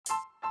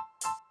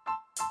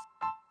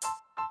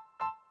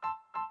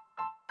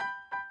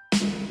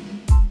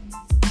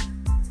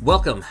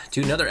Welcome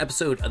to another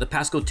episode of the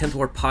Pasco 10th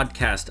Ward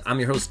Podcast. I'm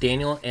your host,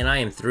 Daniel, and I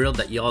am thrilled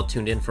that you all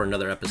tuned in for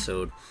another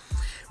episode.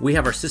 We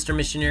have our sister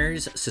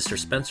missionaries, Sister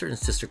Spencer and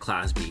Sister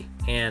Clasby,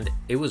 and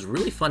it was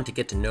really fun to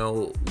get to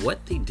know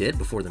what they did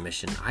before the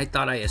mission. I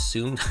thought I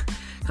assumed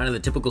kind of the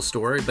typical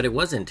story, but it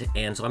wasn't,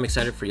 and so I'm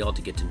excited for y'all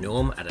to get to know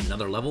them at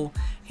another level,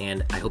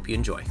 and I hope you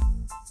enjoy.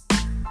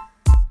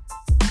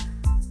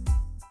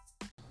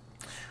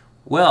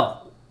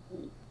 Well,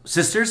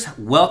 sisters,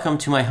 welcome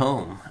to my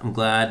home. I'm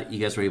glad you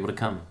guys were able to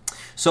come.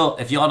 So,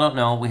 if y'all don't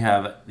know, we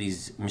have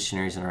these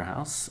missionaries in our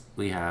house.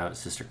 We have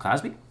Sister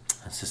Clasby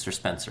and Sister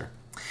Spencer.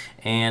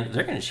 And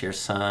they're going to share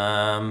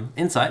some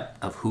insight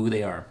of who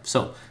they are.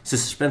 So,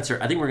 Sister Spencer,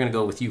 I think we're going to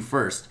go with you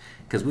first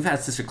because we've had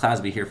Sister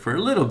Clasby here for a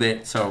little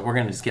bit, so we're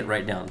going to just get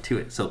right down to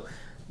it. So,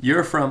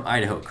 you're from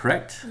Idaho,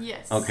 correct?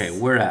 Yes. Okay,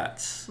 we're at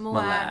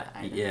Malad,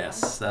 Idaho.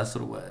 Yes, that's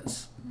what it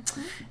was.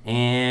 Mm-hmm.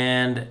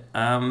 And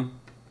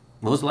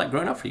what was it like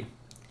growing up for you?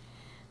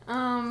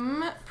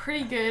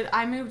 Pretty good.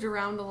 I moved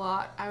around a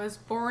lot. I was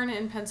born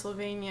in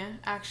Pennsylvania,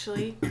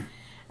 actually.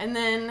 And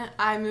then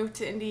I moved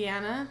to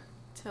Indiana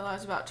till I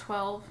was about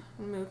 12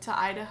 and moved to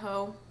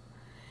Idaho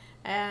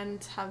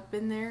and have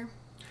been there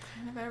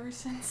kind of ever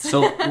since.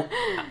 So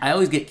I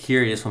always get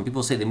curious when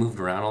people say they moved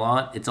around a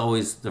lot. It's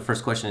always, the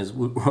first question is,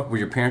 were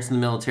your parents in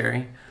the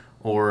military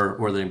or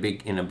were they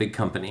in a big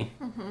company?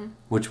 Mm-hmm.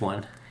 Which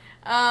one?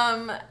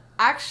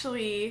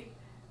 Actually,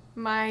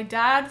 my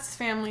dad's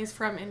family's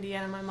from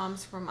Indiana. My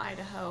mom's from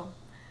Idaho.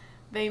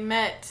 They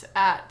met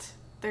at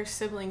their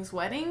sibling's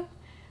wedding,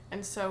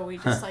 and so we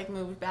just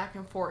moved back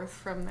and forth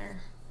from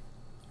their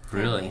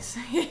families.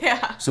 Really?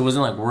 Yeah. So it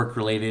wasn't like work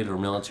related or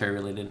military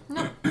related?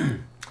 No.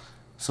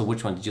 So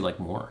which one did you like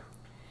more?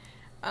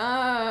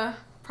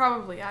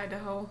 Probably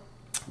Idaho.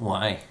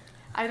 Why?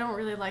 I don't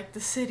really like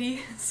the city,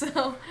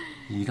 so.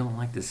 You don't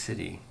like the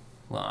city?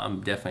 Well,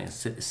 I'm definitely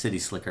a city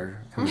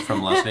slicker coming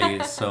from Las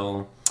Vegas,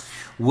 so.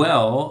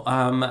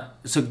 Well,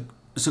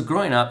 so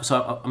growing up,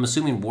 so I'm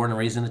assuming born and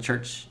raised in the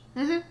church?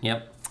 Mm-hmm.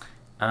 Yep.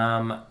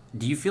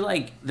 Do you feel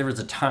like there was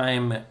a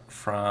time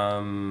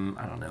from,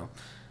 I don't know,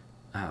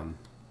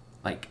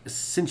 like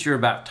since you were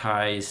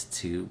baptized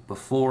to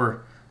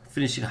before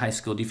finishing high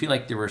school, do you feel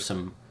like there were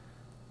some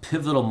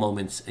pivotal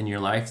moments in your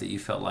life that you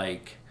felt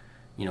like,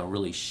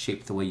 really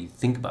shaped the way you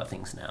think about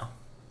things now?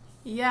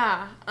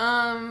 Yeah.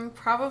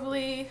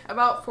 Probably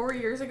about 4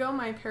 years ago,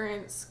 my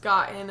parents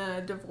got in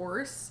a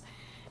divorce.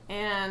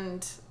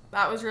 And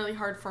that was really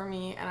hard for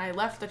me, and I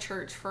left the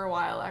church for a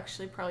while,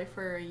 actually, probably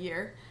for a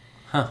year.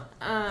 Huh.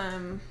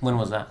 When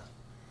was that?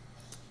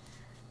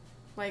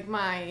 Like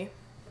my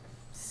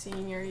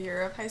senior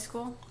year of high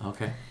school.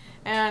 Okay.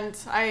 And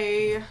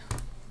I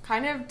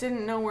kind of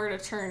didn't know where to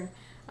turn.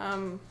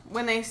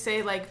 When they say,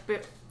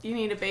 you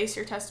need to base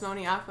your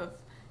testimony off of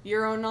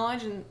your own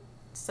knowledge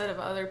instead of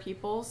other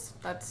people's,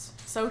 that's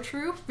so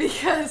true,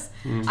 because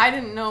I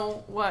didn't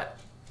know what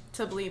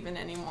to believe in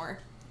anymore.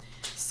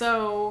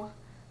 So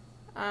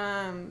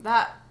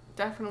that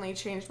definitely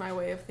changed my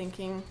way of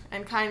thinking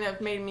and kind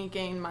of made me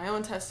gain my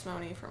own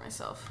testimony for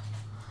myself.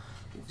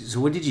 So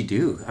what did you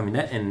do? I mean,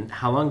 and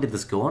how long did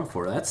this go on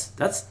for? That's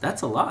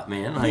a lot,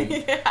 man.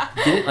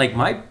 Yeah.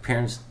 My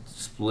parents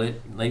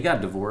split. They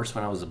got divorced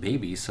when I was a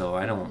baby, so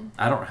I don't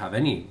have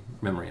any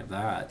memory of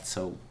that.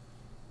 So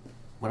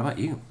what about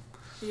you?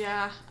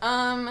 Yeah.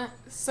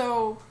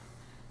 So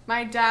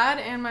my dad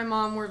and my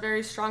mom were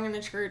very strong in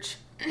the church.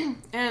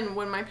 And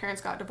when my parents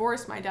got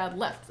divorced, my dad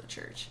left the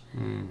church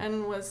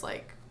and was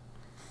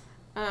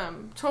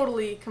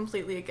totally,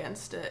 completely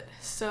against it.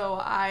 So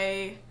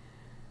I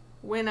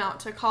went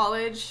out to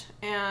college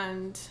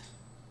and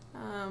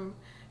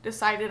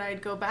decided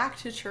I'd go back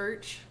to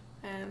church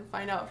and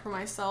find out for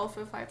myself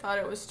if I thought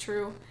it was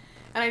true.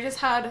 And I just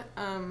had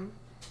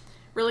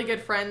really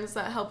good friends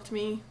that helped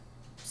me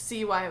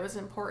see why it was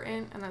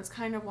important, and that's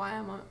kind of why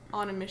I'm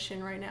on a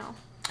mission right now.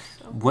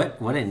 So.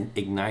 What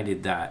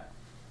ignited that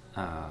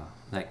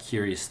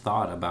curious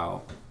thought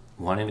about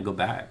wanting to go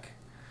back?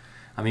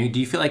 I mean, do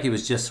you feel like it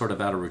was just sort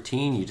of out of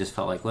routine? You just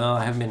felt like, well,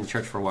 I haven't been in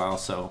church for a while,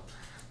 so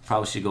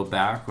probably should go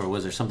back? Or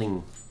was there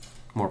something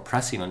more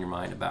pressing on your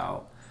mind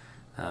about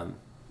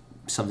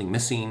something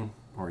missing,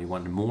 or you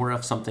wanted more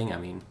of something? I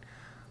mean,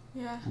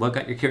 yeah. What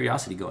got your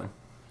curiosity going?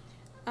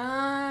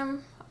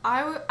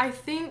 I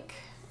think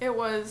it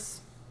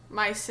was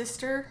my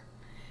sister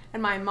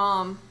and my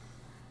mom.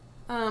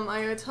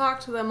 I would talk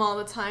to them all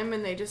the time,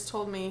 and they just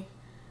told me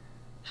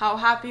how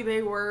happy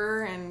they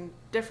were and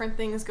different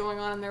things going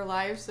on in their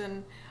lives,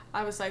 and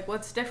I was like,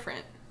 what's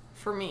different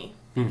for me?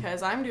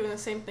 Because I'm doing the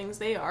same things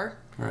they are.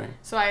 Right.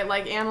 So I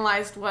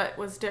analyzed what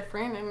was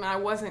different, and I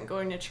wasn't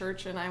going to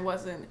church, and I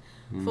wasn't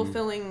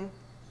fulfilling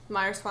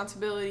my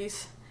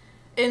responsibilities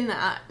in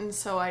that, and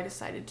so I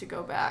decided to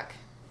go back.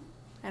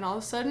 And all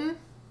of a sudden,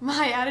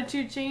 my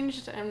attitude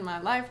changed, and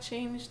my life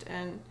changed,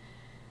 and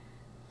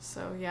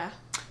so yeah.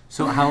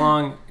 So how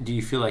long do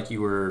you feel like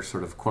you were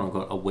sort of, quote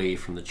unquote, away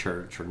from the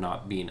church or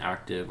not being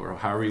active, or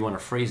however you want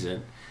to phrase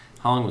it?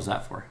 How long was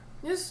that for?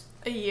 Just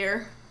a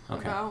year.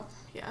 Okay. About,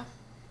 yeah.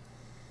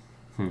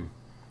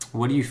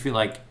 What do you feel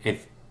like,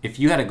 if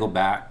you had to go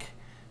back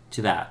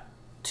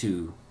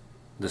to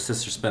the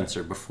Sister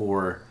Spencer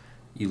before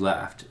you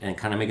left and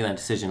kind of making that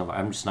decision of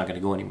I'm just not going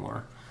to go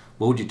anymore,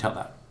 what would you tell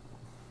that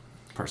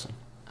person?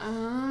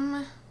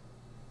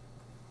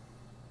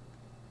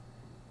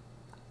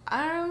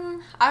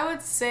 I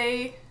would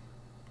say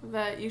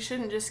that you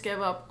shouldn't just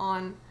give up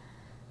on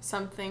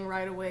something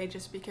right away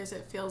just because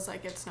it feels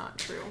like it's not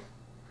true.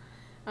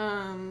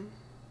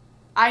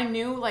 I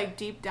knew like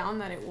deep down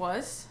that it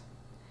was,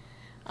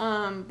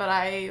 but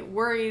I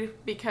worried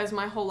because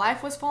my whole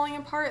life was falling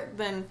apart,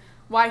 then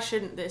why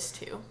shouldn't this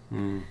too?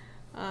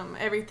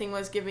 Everything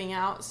was giving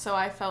out, so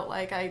I felt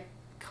like I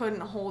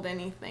couldn't hold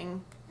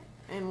anything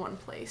in one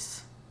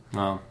place.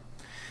 Wow.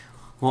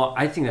 Well,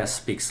 I think that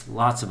speaks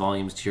lots of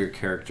volumes to your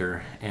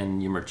character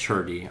and your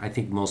maturity. I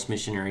think most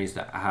missionaries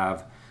that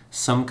have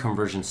some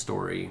conversion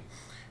story,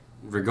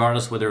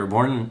 regardless whether they were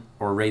born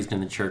or raised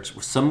in the church,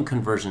 some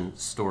conversion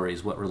story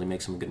is what really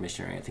makes them a good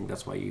missionary. I think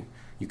that's why you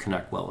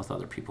connect well with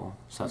other people.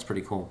 So that's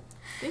pretty cool.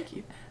 Thank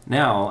you.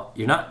 Now,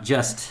 you're not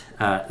just,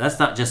 that's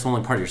not just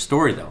only part of your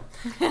story, though.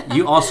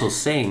 You also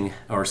sing,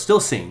 or still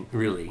sing,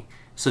 really.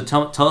 So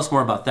tell us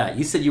more about that.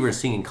 You said you were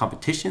singing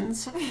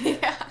competitions.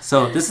 Yeah.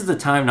 So this is the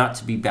time not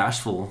to be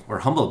bashful or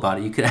humble about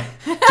it. You could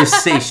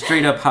just say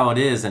straight up how it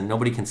is, and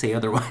nobody can say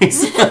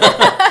otherwise.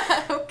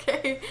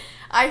 Okay.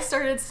 I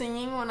started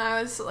singing when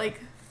I was like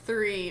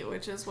 3,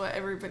 which is what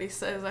everybody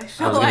says I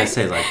should. I was going to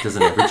say, like,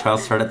 doesn't every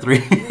child start at 3?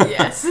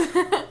 Yes.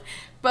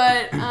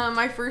 But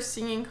my first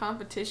singing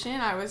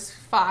competition, I was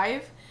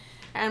 5,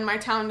 and my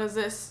town does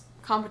this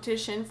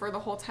competition for the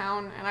whole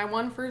town, and I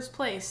won first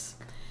place.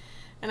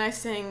 And I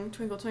sang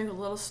Twinkle Twinkle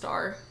Little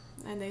Star,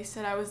 and they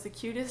said I was the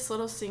cutest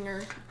little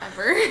singer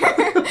ever.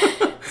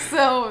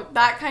 So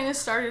that kind of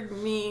started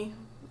me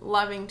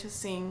loving to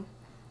sing.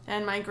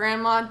 And my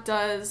grandma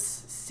does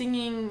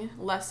singing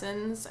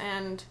lessons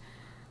and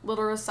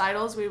little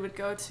recitals. We would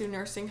go to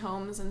nursing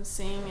homes and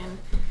sing, and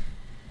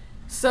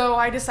so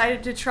I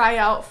decided to try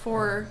out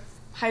for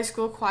high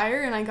school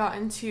choir, and I got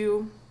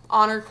into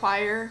honor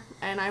choir,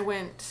 and I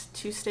went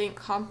to state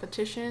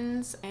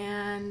competitions,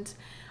 and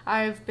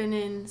I've been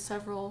in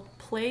several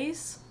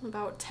plays,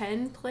 about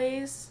 10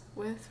 plays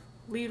with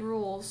lead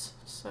roles.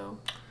 So,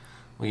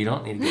 well, you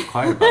don't need to get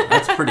quiet about it.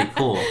 That's pretty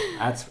cool.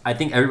 I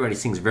think everybody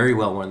sings very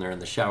well when they're in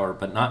the shower,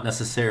 but not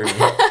necessarily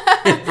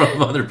in front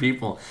of other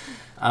people.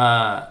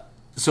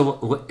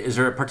 So is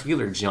there a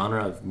particular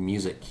genre of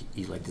music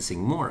you like to sing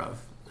more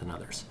of than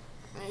others?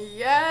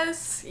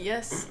 Yes.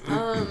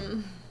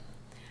 I'm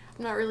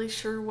not really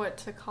sure what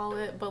to call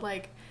it, but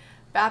like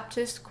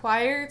Baptist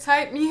choir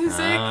type music.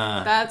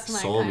 That's my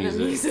soul kind of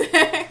music.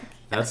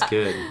 That's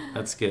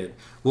good.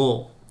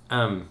 Well,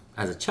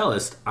 as a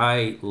cellist,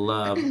 I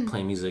love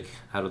playing music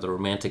out of the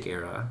Romantic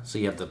era. So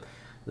you have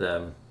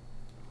the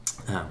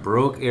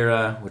Baroque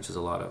era, which is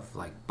a lot of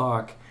like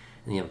Bach,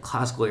 and you have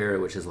Classical era,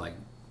 which is like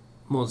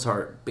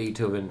Mozart,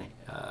 Beethoven,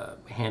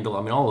 Handel.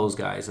 I mean, all those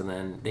guys, and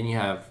then you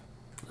have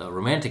the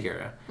Romantic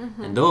era,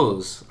 and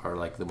those are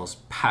like the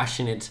most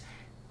passionate,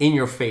 in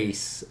your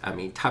face,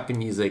 type of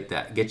music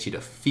that gets you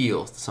to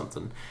feel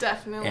something.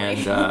 Definitely.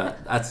 And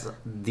that's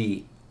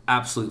the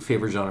absolute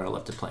favorite genre I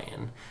love to play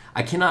in.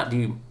 I cannot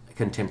do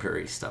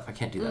contemporary stuff. I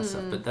can't do that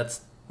stuff, but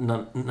that's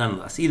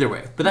nonetheless, either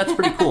way. But that's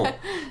pretty cool.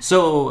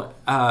 So,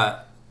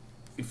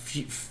 if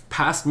you,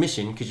 past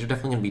mission, because you're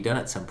definitely going to be done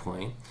at some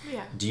point.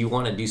 Yeah. Do you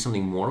want to do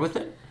something more with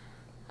it?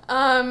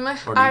 Or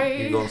do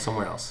you go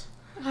somewhere else?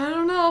 I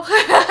don't know.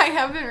 I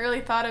haven't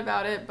really thought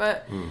about it,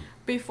 but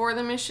before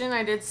the mission,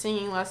 I did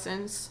singing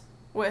lessons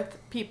with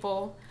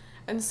people,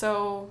 and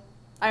so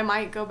I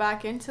might go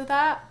back into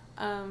that.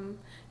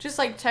 Just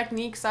like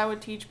techniques, I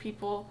would teach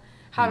people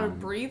how to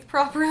breathe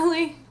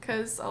properly,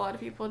 because a lot of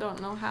people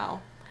don't know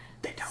how.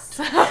 They don't.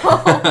 So,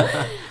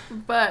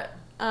 but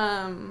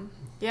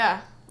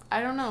yeah,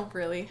 I don't know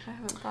really. I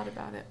haven't thought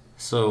about it.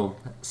 So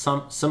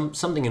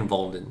something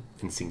involved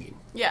in singing.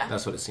 Yeah,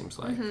 that's what it seems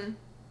like.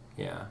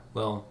 Yeah.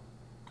 Well,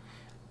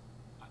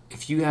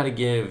 if you had to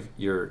give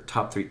your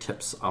top 3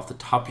 tips off the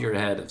top of your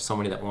head of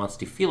somebody that wants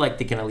to feel like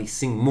they can at least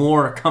sing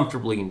more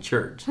comfortably in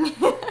church,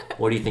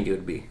 what do you think it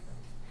would be?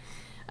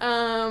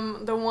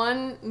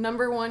 The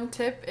number one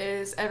tip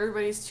is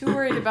everybody's too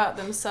worried about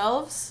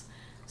themselves,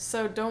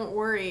 so don't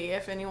worry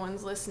if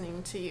anyone's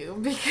listening to you,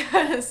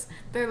 because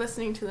they're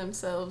listening to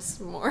themselves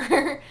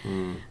more.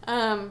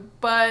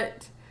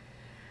 But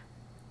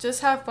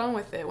just have fun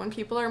with it. When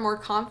people are more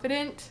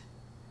confident,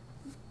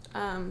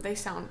 they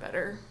sound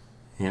better.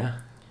 Yeah.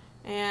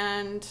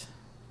 And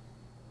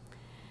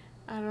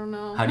I don't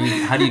know. How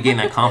do you gain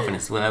that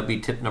confidence? Well, that would be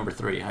tip number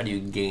 3. How do you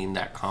gain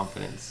that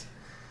confidence?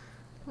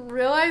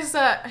 Realize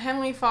that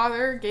Heavenly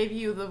Father gave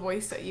you the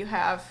voice that you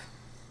have,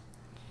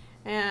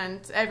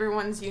 and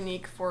everyone's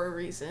unique for a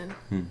reason.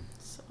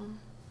 So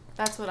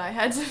that's what I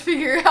had to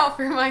figure out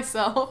for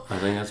myself. I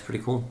think that's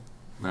pretty cool.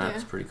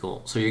 That's pretty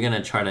cool. So you're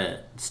gonna try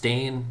to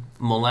stay in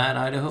Molat,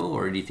 Idaho,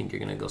 or do you think you're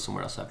gonna go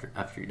somewhere else after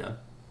you're done?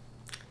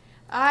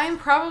 I'm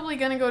probably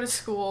gonna go to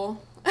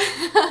school.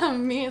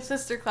 Me and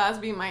Sister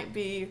Clasby might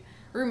be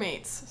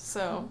roommates,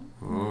 so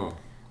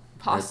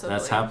Possibly.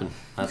 That's happened.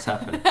 That's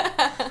happened.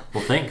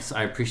 Well, thanks.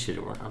 I appreciate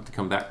it. We're going to have to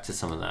come back to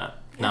some of that.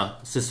 Yeah. Now,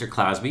 Sister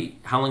Clasby,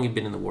 how long have you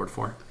been in the ward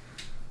for?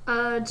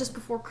 Just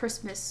before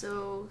Christmas,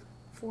 so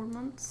 4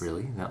 months.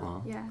 Really? That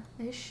long? Yeah,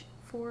 ish.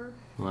 4,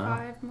 Wow.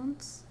 5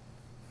 months.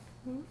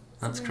 That's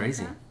Something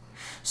crazy. Like that.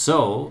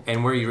 So,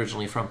 and where are you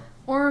originally from?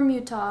 Orem,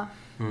 Utah.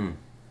 Hmm.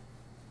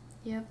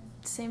 Yep,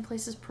 same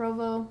place as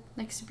Provo,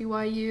 next to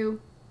BYU.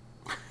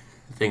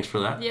 Thanks for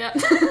that. Yeah.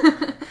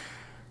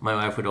 My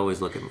wife would always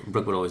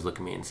Brooke would always look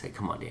at me and say,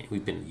 "Come on, Danny,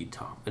 we've been to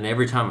Utah." And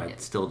every time I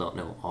still don't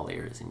know all the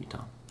areas in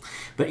Utah.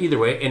 But either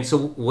way, and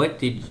so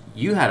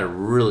you had a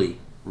really,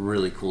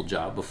 really cool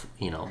job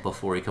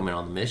before you come in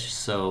on the mission.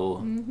 So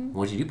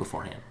what did you do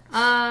beforehand?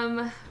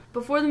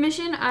 Before the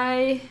mission,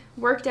 I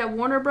worked at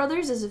Warner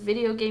Brothers as a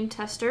video game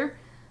tester.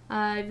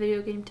 I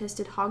video game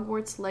tested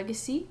Hogwarts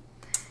Legacy.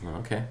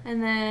 Okay.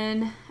 And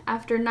then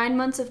after 9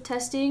 months of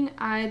testing,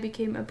 I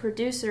became a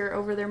producer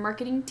over their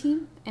marketing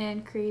team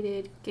and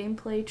created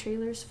gameplay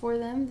trailers for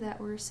them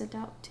that were sent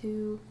out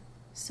to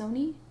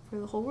Sony for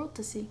the whole world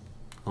to see.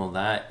 Well,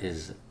 that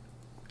is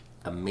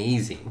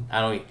amazing.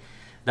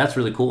 That's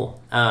really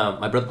cool.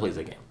 My brother plays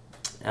that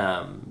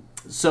game.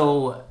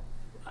 So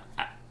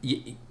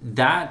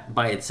that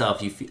by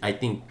itself, I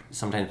think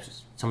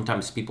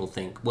sometimes people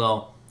think,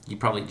 well, you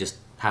probably just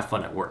have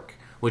fun at work,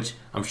 which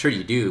I'm sure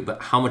you do,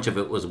 but how much of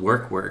it was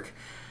work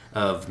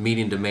of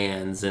meeting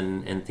demands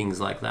and things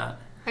like that?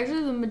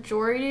 Actually, the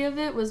majority of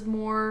it was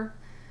more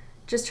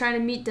just trying to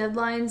meet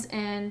deadlines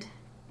and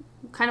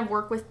kind of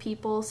work with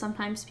people.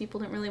 Sometimes people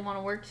didn't really want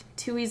to work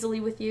too easily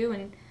with you,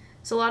 and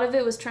so a lot of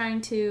it was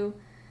trying to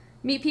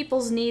meet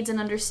people's needs and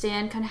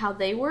understand kind of how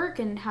they work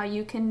and how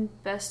you can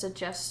best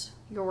adjust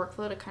your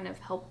workflow to kind of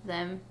help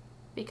them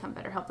become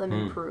better, help them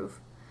improve.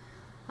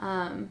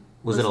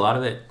 Was it a lot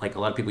of it, like a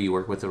lot of people you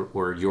work with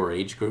were your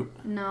age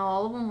group? No,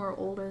 all of them were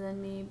older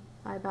than me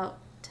by about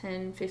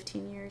 10,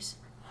 15 years.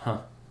 Huh.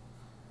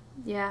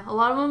 Yeah, a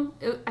lot of them,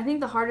 I think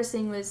the hardest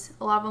thing was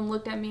a lot of them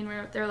looked at me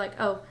and they're like,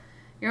 oh,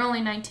 you're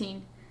only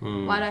 19.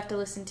 Why do I have to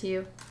listen to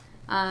you?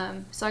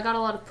 So I got a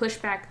lot of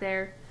pushback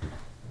there.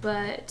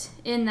 But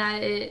in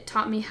that, it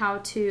taught me how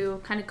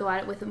to kind of go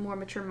at it with a more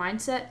mature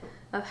mindset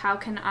of how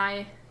can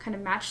I kind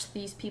of match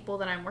these people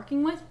that I'm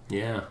working with.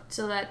 Yeah.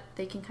 So that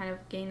they can kind of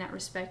gain that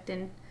respect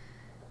and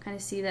kind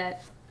of see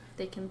that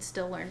they can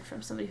still learn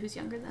from somebody who's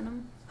younger than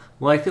them.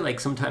 Well, I feel like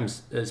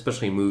sometimes,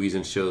 especially in movies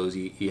and shows,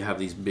 you have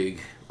these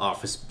big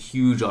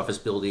huge office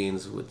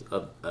buildings with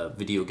a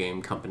video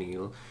game company,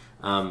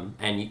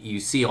 and you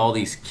see all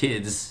these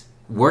kids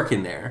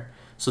working there.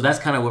 So that's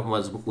kind of what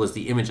was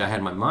the image I had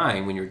in my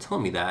mind when you were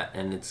telling me that,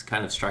 and it's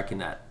kind of striking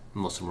that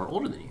most of them are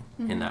older than you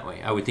in that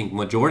way. I would think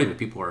majority of the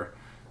people are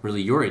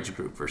really your age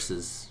group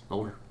versus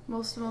older.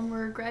 Most of them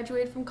were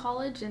graduated from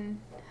college and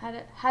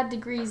had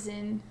degrees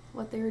in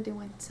what they were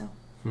doing. So.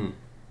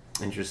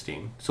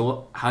 Interesting.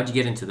 So how'd you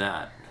get into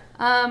that?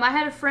 I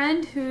had a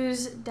friend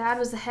whose dad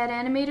was the head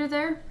animator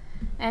there,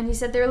 and he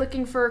said they were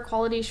looking for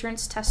quality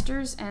assurance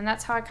testers, and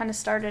that's how I kind of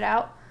started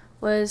out,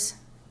 was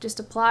just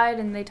applied,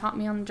 and they taught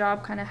me on the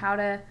job kind of how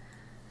to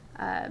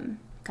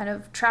kind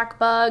of track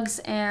bugs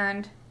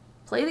and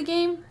play the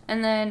game.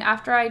 And then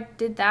after I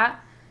did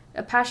that,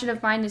 a passion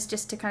of mine is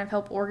just to kind of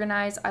help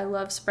organize. I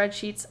love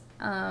spreadsheets,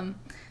 and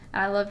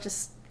I love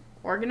just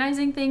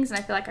organizing things, and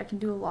I feel like I can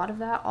do a lot of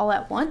that all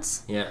at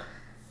once. Yeah.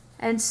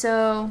 And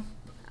so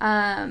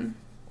to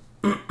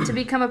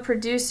become a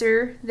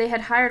producer, they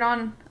had hired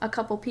on a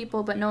couple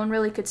people, but no one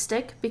really could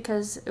stick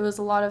because it was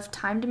a lot of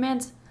time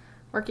demands,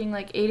 working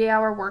like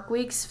 80-hour work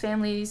weeks,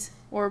 families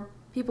or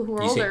people who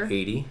were older. You say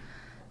 80?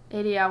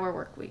 80-hour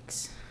work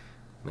weeks.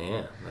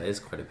 Man, that is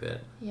quite a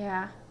bit.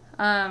 Yeah.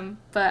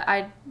 But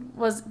I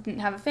didn't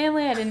have a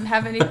family. I didn't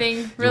have anything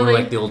You were really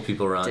like the old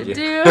people around to you.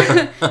 do.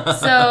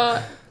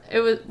 So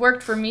it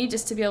worked for me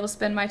just to be able to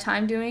spend my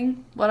time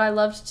doing what I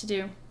loved to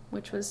do,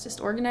 which was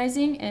just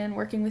organizing and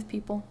working with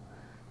people.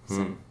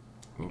 So.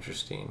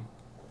 Interesting.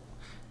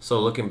 So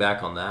looking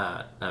back on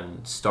that,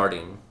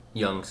 starting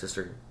young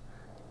Sister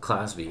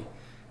Clasby,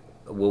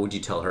 what would you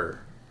tell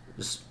her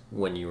just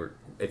when you were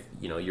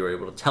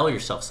able to tell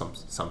yourself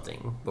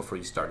something before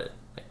you started,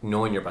 like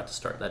knowing you're about to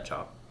start that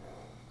job?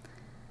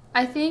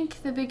 I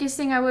think the biggest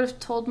thing I would have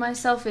told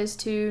myself is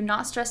to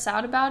not stress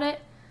out about it.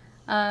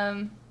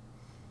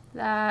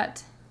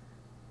 That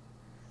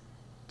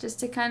just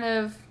to kind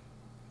of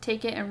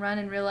take it and run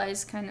and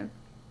realize kind of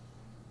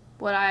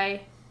what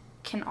I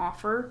can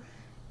offer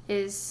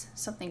is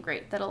something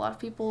great that a lot of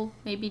people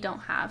maybe don't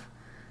have.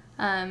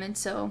 And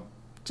so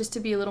just to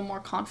be a little more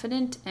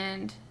confident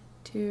and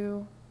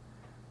to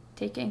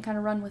take it and kind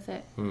of run with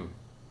it.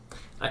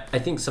 I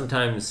think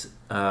sometimes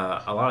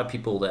a lot of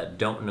people that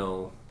don't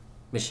know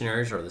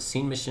missionaries or the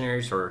seen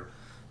missionaries or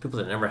people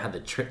that never had the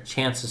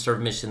chance to serve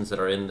missions that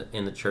are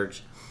in the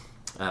church,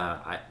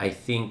 I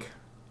think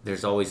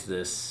there's always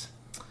this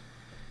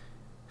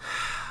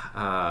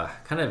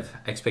kind of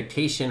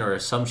expectation or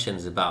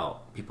assumptions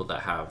about people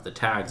that have the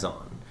tags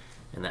on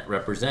and that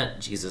represent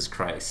Jesus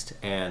Christ.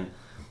 And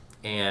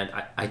And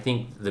I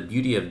think the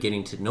beauty of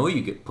getting to know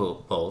you get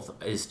both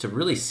is to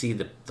really see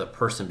the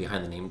person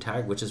behind the name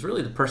tag, which is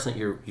really the person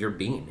that you're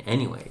being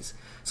anyways.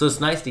 So it's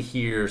nice to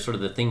hear sort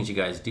of the things you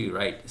guys do,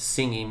 right?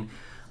 Singing.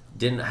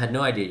 Had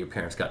no idea your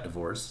parents got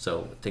divorced,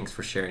 so thanks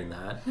for sharing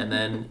that. And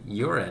then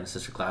your end,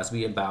 Sister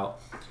Glasby,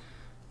 about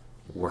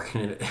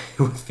working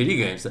with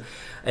video games,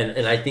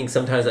 and I think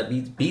sometimes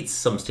that beats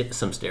some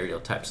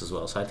stereotypes as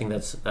well. So I think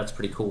that's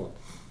pretty cool.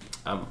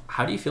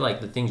 How do you feel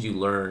like the things you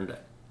learned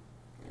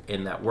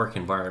in that work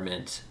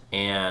environment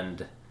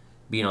and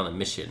being on the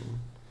mission,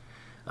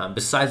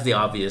 besides the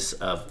obvious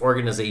of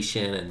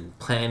organization and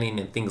planning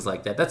and things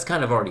like that, that's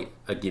kind of already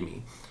a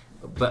gimme.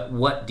 But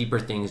what deeper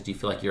things do you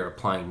feel like you're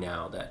applying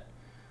now that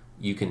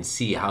you can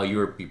see how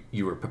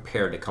you were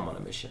prepared to come on a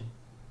mission?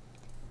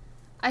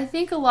 I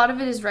think a lot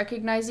of it is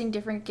recognizing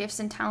different gifts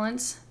and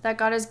talents that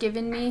God has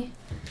given me.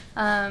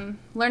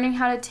 Learning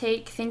how to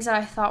take things that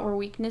I thought were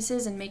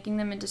weaknesses and making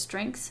them into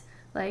strengths,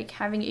 like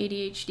having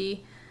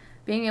ADHD,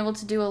 being able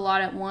to do a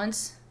lot at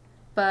once,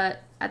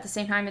 but at the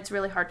same time it's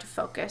really hard to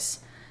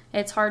focus.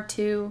 It's hard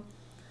to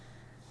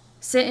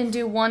sit and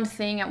do one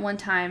thing at one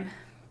time,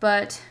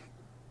 but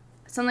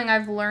something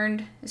I've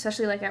learned,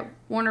 especially like at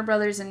Warner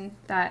Brothers and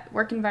that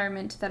work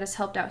environment that has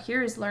helped out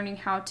here, is learning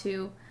how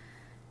to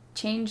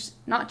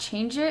not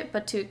change it,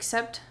 but to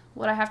accept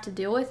what I have to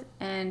deal with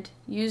and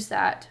use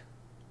that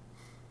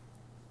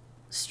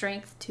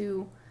strength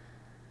to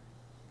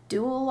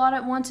do a lot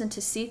at once and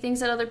to see things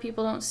that other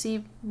people don't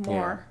see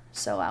more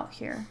so out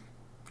here.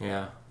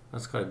 Yeah,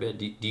 that's quite a bit.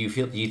 Do you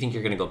think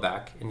you're going to go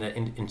back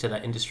into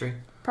that industry?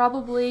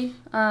 Probably.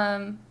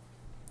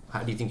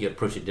 How do you think you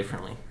approach it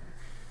differently?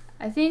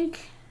 I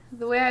think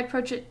the way I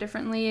approach it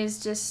differently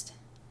is just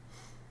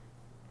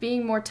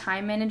being more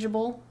time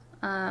manageable,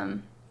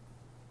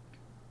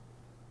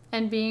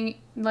 and being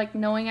like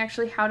knowing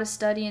actually how to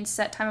study and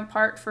set time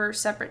apart for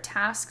separate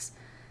tasks,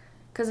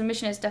 because the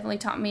mission has definitely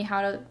taught me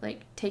how to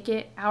like take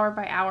it hour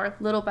by hour,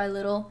 little by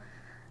little,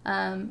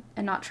 and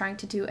not trying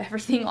to do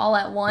everything all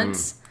at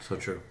once. So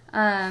true.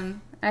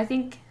 I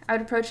think I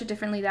would approach it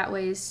differently that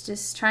way, is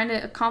just trying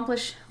to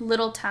accomplish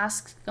little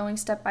tasks, going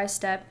step by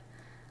step,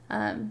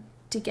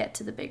 to get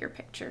to the bigger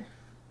picture.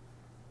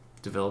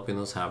 Developing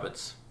those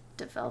habits.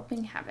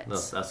 Developing habits.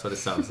 No, that's what it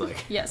sounds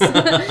like. Yes,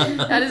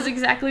 that is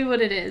exactly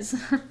what it is.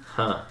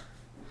 Huh.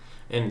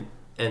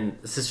 And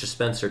Sister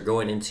Spencer,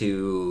 going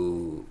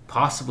into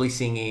possibly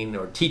singing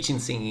or teaching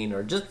singing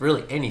or just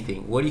really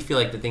anything, what do you feel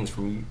like the things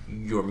from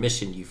your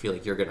mission you feel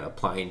like you're going to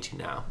apply into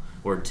now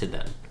or to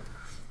then?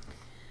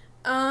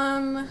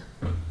 I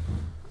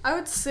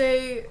would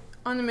say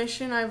on the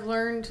mission I've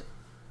learned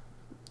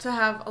to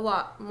have a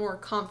lot more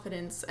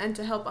confidence and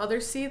to help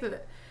others see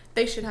that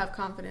they should have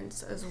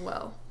confidence as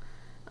well.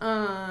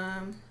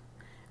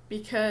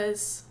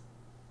 Because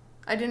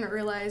I didn't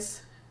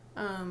realize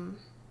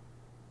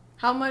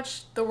how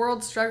much the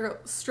world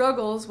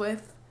struggles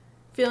with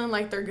feeling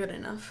like they're good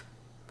enough.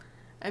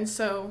 And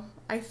so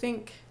I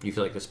think... You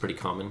feel like that's pretty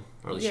common?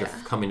 Or at least you're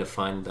coming to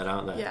find that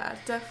out? Yeah,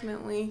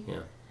 definitely.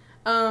 Yeah.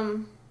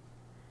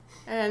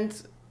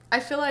 And I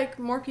feel like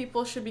more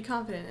people should be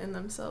confident in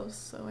themselves.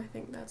 So I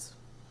think that's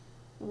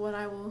what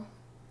I will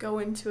go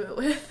into it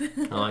with.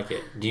 I like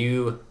it.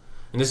 And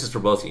this is for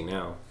both of you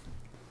now,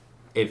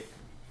 if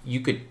you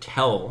could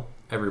tell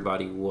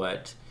everybody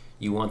what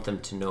you want them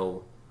to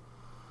know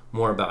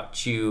more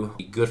about you,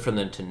 be good for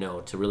them to know,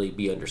 to really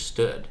be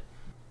understood.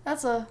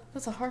 That's a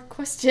hard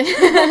question.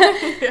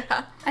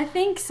 Yeah. I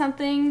think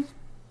something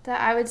that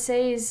I would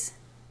say is,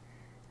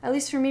 at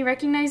least for me,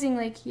 recognizing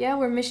like, yeah,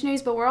 we're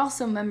missionaries, but we're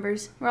also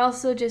members. We're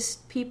also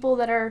just people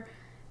that are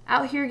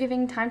out here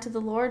giving time to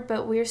the Lord,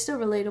 but we are still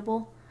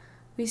relatable.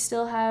 We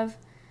still have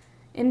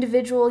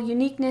individual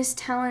uniqueness,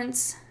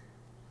 talents,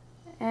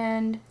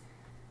 and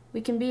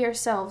we can be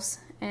ourselves.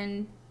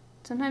 And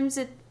sometimes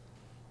you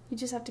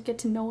just have to get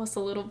to know us a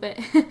little bit.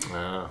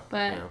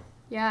 But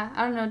yeah,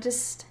 I don't know,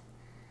 just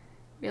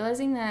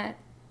realizing that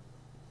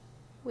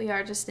we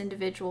are just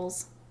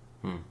individuals.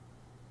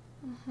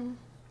 Mm-hmm.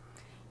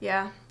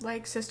 Yeah,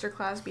 like Sister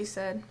Clasby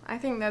said, I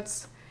think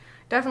that's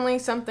definitely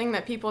something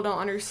that people don't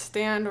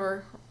understand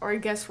or I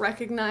guess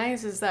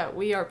recognize, is that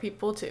we are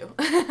people too.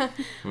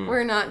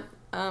 We're not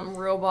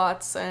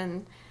robots,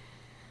 and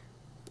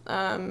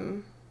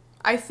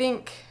I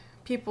think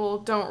people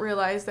don't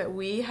realize that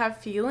we have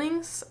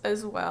feelings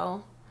as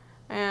well,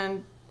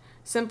 and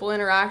simple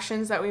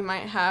interactions that we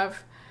might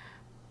have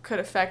could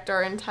affect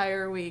our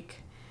entire week.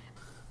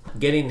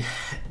 Getting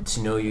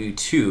to know you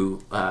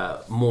too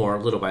more,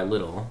 little by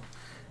little,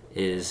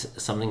 is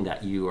something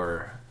that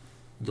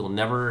you'll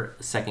never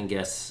second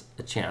guess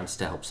a chance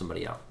to help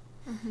somebody out.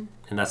 Mm-hmm.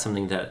 And that's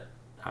something that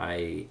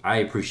I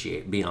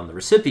appreciate, being on the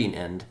recipient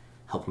end,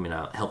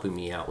 helping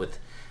me out with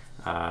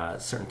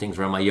certain things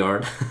around my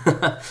yard.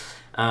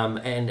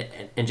 And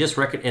just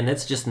and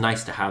it's just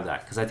nice to have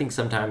that, because I think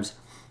sometimes,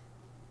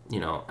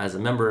 as a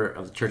member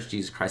of the Church of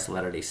Jesus Christ of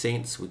Latter-day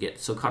Saints, we get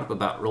so caught up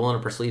about rolling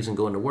up our sleeves and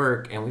going to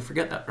work, and we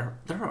forget that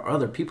there are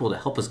other people to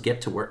help us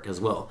get to work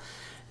as well,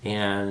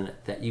 and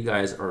that you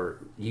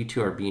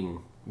two are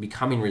being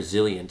becoming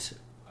resilient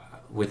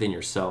within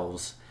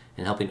yourselves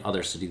and helping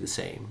others to do the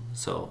same.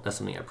 So that's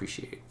something I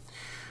appreciate.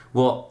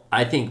 Well,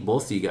 I think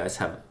both of you guys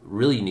have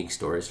really unique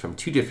stories from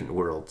two different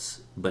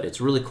worlds, but it's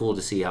really cool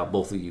to see how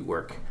both of you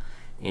work.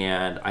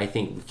 And I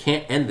think we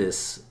can't end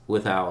this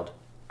without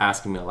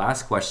asking my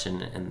last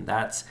question, and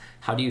that's,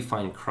 how do you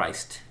find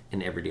Christ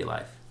in everyday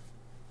life?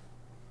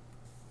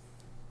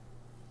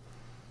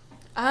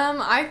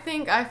 I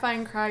think I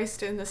find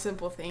Christ in the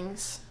simple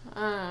things.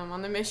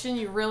 On the mission,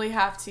 you really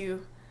have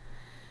to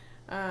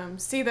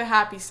see the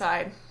happy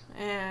side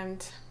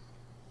and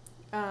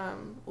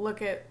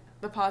look at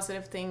the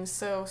positive things.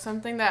 So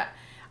something that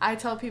I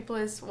tell people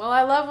is, well,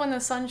 I love when the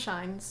sun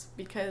shines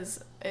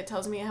because it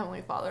tells me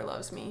Heavenly Father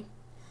loves me.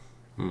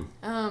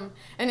 And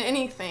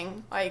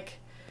anything, like,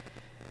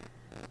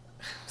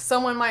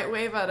 someone might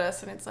wave at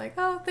us and it's like,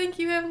 oh, thank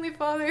you, Heavenly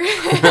Father.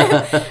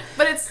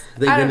 But it's,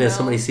 Thank I don't goodness know.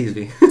 somebody sees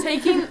me.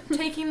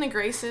 taking the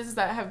graces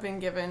that have been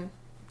given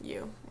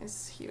you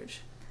is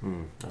huge.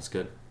 That's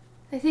good.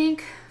 I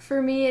think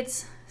for me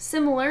it's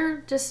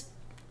similar, just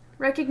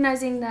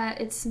recognizing that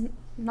it's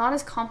not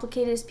as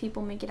complicated as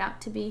people make it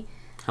out to be.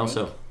 How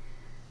so?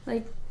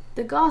 Like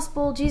the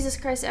gospel, Jesus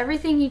Christ,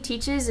 everything he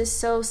teaches is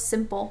so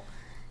simple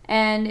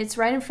and it's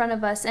right in front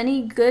of us.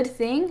 Any good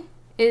thing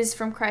is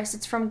from Christ.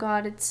 It's from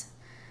God.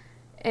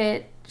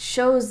 It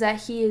shows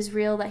that he is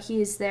real, that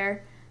he is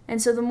there.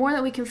 And so the more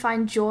that we can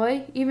find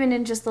joy, even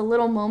in just the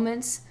little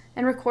moments,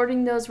 and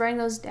recording those, writing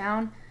those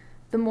down,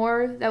 the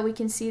more that we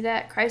can see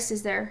that Christ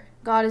is there.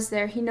 God is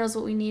there. He knows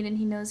what we need, and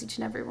he knows each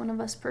and every one of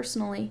us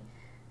personally.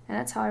 And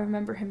that's how I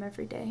remember him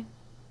every day.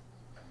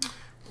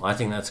 Well, I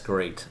think that's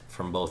great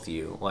from both of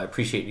you. Well, I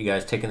appreciate you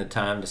guys taking the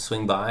time to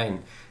swing by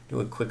and do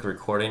a quick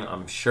recording.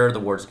 I'm sure the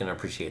ward's going to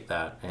appreciate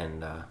that,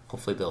 and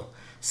hopefully they'll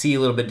see you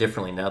a little bit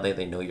differently now that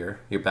they know your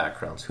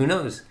backgrounds. Who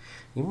knows?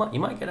 You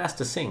might get asked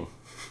to sing.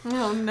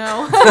 Oh,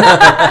 no.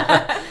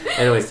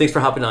 Anyways, thanks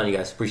for hopping on, you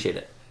guys. Appreciate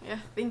it. Yeah,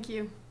 thank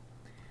you.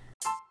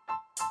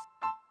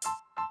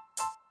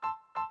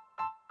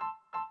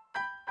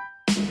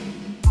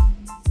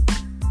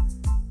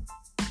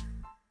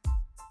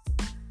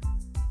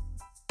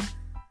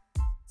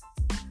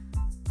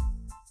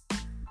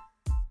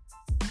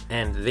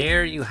 And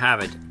there you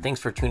have it. Thanks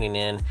for tuning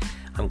in.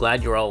 I'm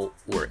glad you all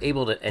were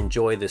able to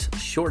enjoy this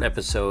short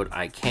episode.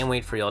 I can't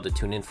wait for y'all to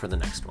tune in for the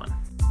next one.